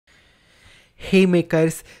Hey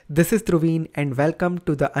makers, this is Dhruvin and welcome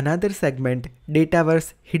to the another segment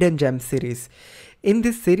Dataverse Hidden Gems series. In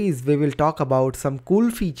this series we will talk about some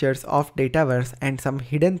cool features of Dataverse and some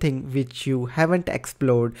hidden thing which you haven't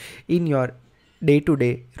explored in your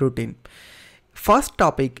day-to-day routine. First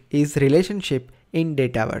topic is relationship in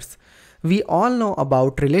Dataverse. We all know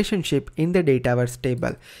about relationship in the Dataverse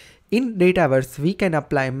table. In Dataverse we can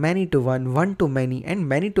apply many to one, one to many and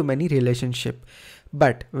many to many relationship.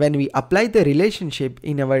 But when we apply the relationship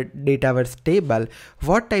in our Dataverse table,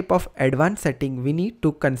 what type of advanced setting we need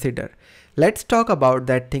to consider? Let's talk about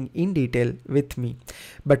that thing in detail with me.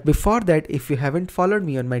 But before that, if you haven't followed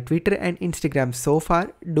me on my Twitter and Instagram so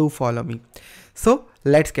far, do follow me. So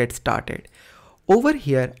let's get started. Over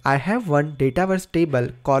here, I have one Dataverse table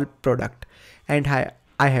called product and I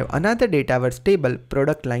have another Dataverse table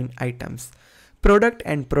product line items. Product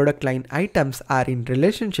and product line items are in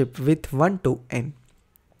relationship with 1 to n.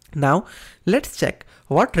 Now let's check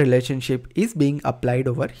what relationship is being applied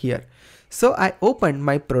over here. So I opened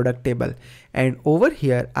my product table and over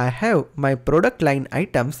here I have my product line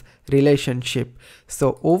items relationship.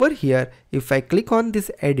 So over here if I click on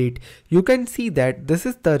this edit, you can see that this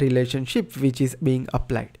is the relationship which is being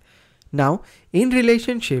applied. Now in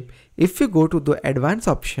relationship, if you go to the advanced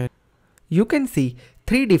option, you can see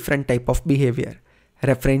three different type of behavior: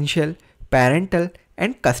 referential, parental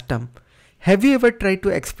and custom. Have you ever tried to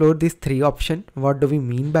explore these three options? What do we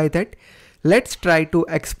mean by that? Let's try to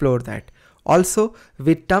explore that. Also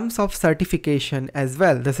with terms of certification as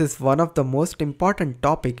well, this is one of the most important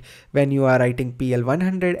topic when you are writing PL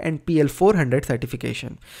 100 and PL 400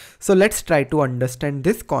 certification. So let's try to understand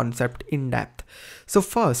this concept in depth. So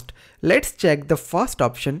first, let's check the first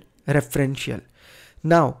option, referential.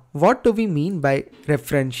 Now, what do we mean by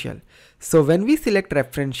referential? So when we select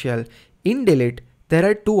referential in delete, there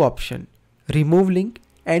are two options: remove link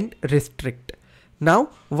and restrict. Now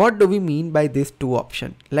what do we mean by these two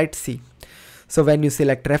options? Let's see. So when you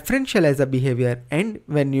select referential as a behavior and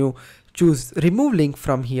when you choose remove link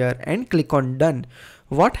from here and click on done,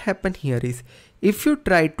 what happen here is if you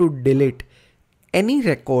try to delete any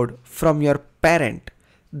record from your parent,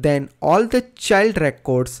 then all the child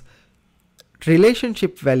records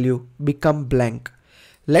relationship value become blank.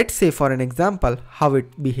 Let's say for an example how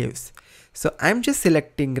it behaves. So I'm just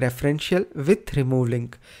selecting referential with remove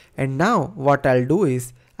link, and now what I'll do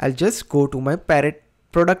is I'll just go to my parent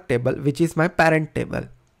product table, which is my parent table.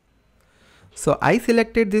 So I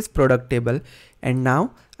selected this product table and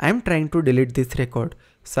now I'm trying to delete this record.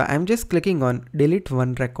 So I'm just clicking on delete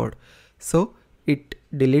one record. So it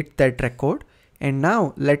deletes that record, and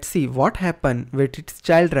now let's see what happened with its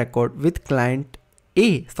child record with client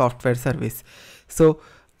A software service. So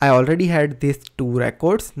I already had these two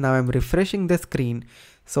records. Now I'm refreshing the screen.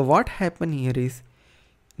 So what happened here is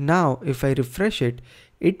now if I refresh it,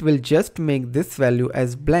 it will just make this value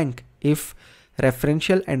as blank if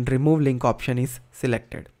referential and remove link option is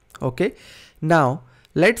selected. Okay. Now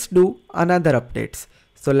let's do another updates.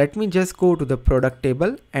 So let me just go to the product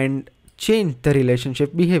table and change the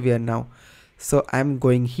relationship behavior now. So I'm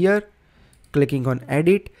going here, clicking on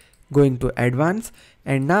edit, going to advanced,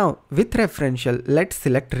 and now with referential let's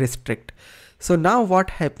select restrict. So now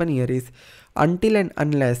what happened here is until and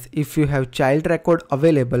unless if you have child record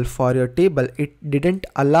available for your table, it didn't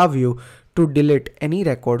allow you to delete any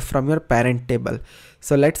record from your parent table.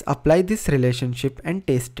 So let's apply this relationship and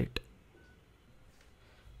test it.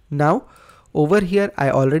 Now over here I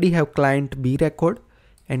already have client B record,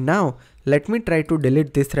 and now let me try to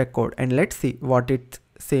delete this record and let's see what it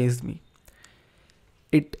says me.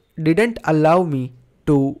 It didn't allow me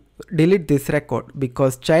to delete this record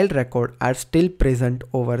because child record are still present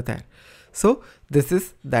over there. So this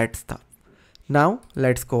is that stuff. Now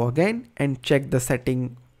let's go again and check the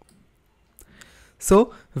setting.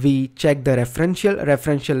 So we check the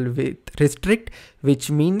referential with restrict,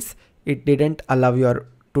 which means it didn't allow your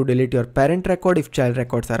to delete your parent record if child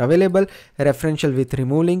records are available. Referential with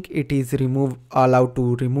remove link, it is allowed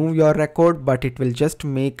to remove your record, but it will just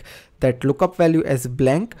make that lookup value as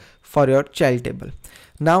blank for your child table.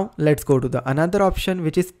 Now let's go to the another option,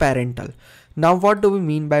 which is parental. Now what do we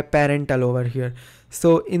mean by parental over here?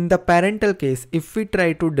 So in the parental case, if we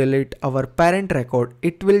try to delete our parent record,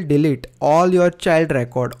 it will delete all your child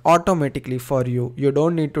record automatically for you. You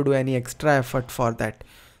don't need to do any extra effort for that.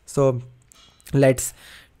 So let's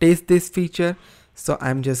test this feature. So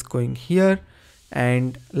I'm just going here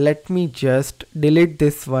and let me just delete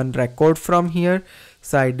this one record from here.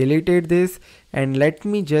 So I deleted this and let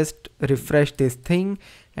me just refresh this thing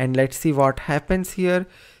and let's see what happens here.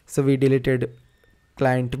 So we deleted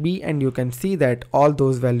client B and you can see that all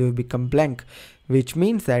those values become blank, which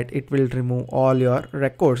means that it will remove all your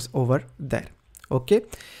records over there. Okay,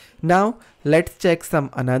 now let's check some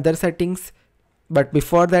another settings. But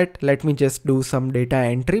before that, let me just do some data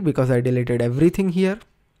entry because I deleted everything here.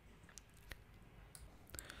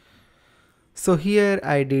 So here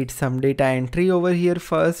I did some data entry over here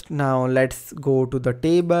first. Now let's go to the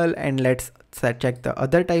table and let's check the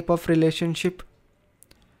other type of relationship.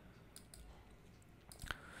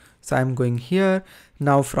 So I'm going here.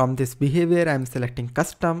 Now from this behavior, I'm selecting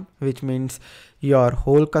custom, which means your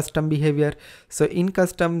whole custom behavior. So in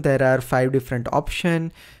custom, there are 5 different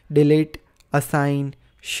options: delete, assign,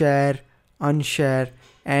 share, unshare,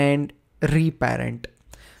 and reparent.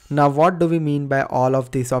 Now what do we mean by all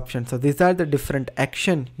of these options? So these are the different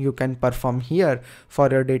action you can perform here for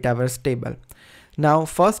your Dataverse table. Now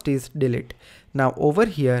first is delete. Now over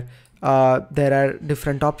here there are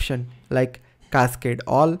different options like Cascade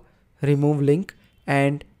all, remove link,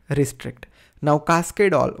 and restrict. Now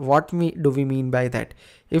Cascade all, what do we mean by that?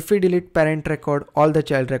 If we delete parent record, all the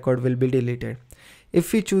child record will be deleted.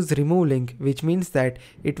 If we choose remove link, which means that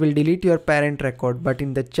it will delete your parent record, but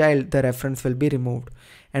in the child the reference will be removed.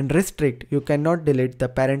 And restrict, you cannot delete the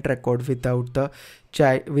parent record without the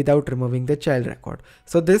child, without removing the child record.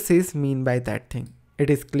 So this is mean by that thing. It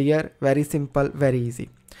is clear, very simple, very easy.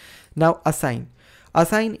 Now assign.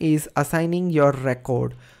 Assign is assigning your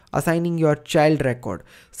record, assigning your child record.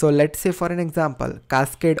 So let's say for an example,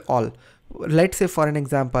 Cascade all. Let's say for an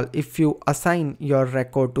example, if you assign your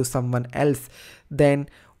record to someone else, then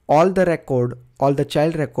all the record, all the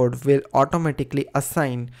child record will automatically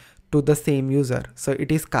assign to the same user. So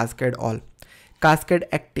it is Cascade all. Cascade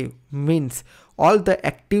active means all the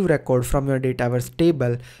active record from your Dataverse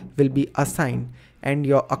table will be assigned, and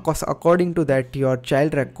your according to that your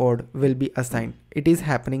child record will be assigned. It is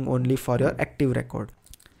happening only for your active record.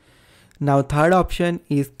 Now third option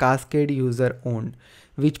is Cascade user owned,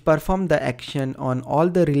 which perform the action on all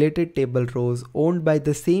the related table rows owned by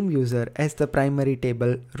the same user as the primary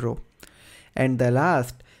table row. And the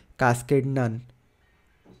last, Cascade none,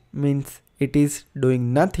 means it is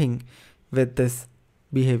doing nothing with this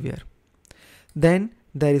behavior. Then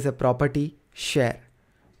there is a property share.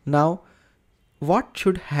 Now what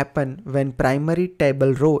should happen when primary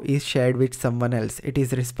table row is shared with someone else? It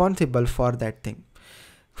is responsible for that thing.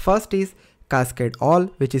 First is Cascade all,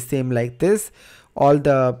 which is same like this. All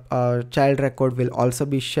the child record will also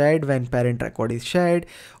be shared when parent record is shared.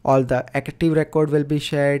 All the active record will be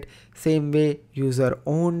shared. Same way user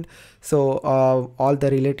owned. So all the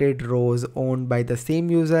related rows owned by the same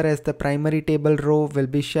user as the primary table row will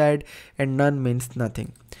be shared, and none means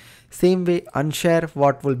nothing. Same way unshare,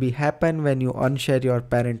 what will be happen when you unshare your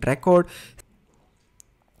parent record.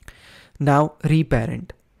 Now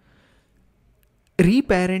reparent.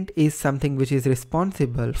 Reparent is something which is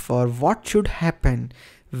responsible for what should happen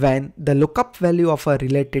when the lookup value of a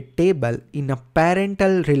related table in a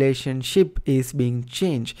parental relationship is being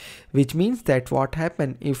changed, which means that what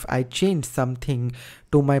happen if I change something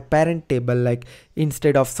to my parent table, like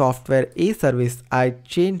instead of software A service I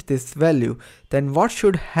change this value, then what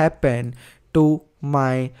should happen to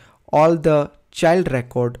my all the child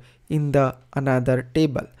record in the another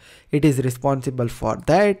table. It is responsible for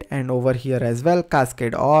that, and over here as well,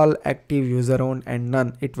 Cascade all, active, user owned, and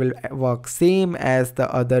none. It will work same as the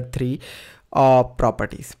other 3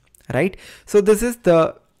 properties, right? So this is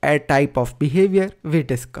the type of behavior we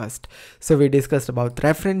discussed. So we discussed about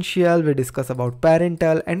referential, we discussed about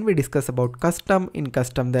parental, and we discussed about custom. In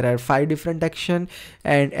custom there are 5 different action,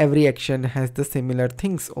 and every action has the similar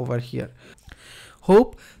things over here.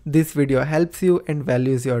 Hope this video helps you and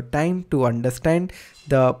values your time to understand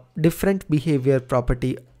the different behavior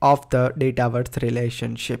property of the Dataverse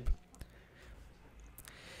relationship.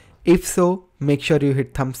 If so, make sure you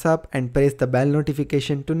hit thumbs up and press the bell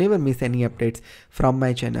notification to never miss any updates from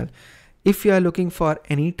my channel. If you are looking for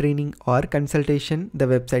any training or consultation, the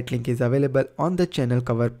website link is available on the channel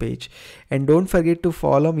cover page. And don't forget to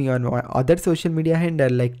follow me on my other social media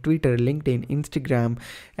handle like Twitter, LinkedIn, Instagram,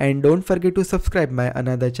 and don't forget to subscribe my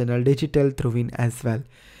another channel Digital Dhruvin as well.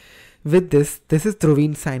 With this is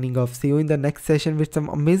Dhruvin signing off. See you in the next session with some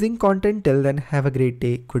amazing content. Till then, have a great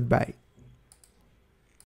day. Goodbye.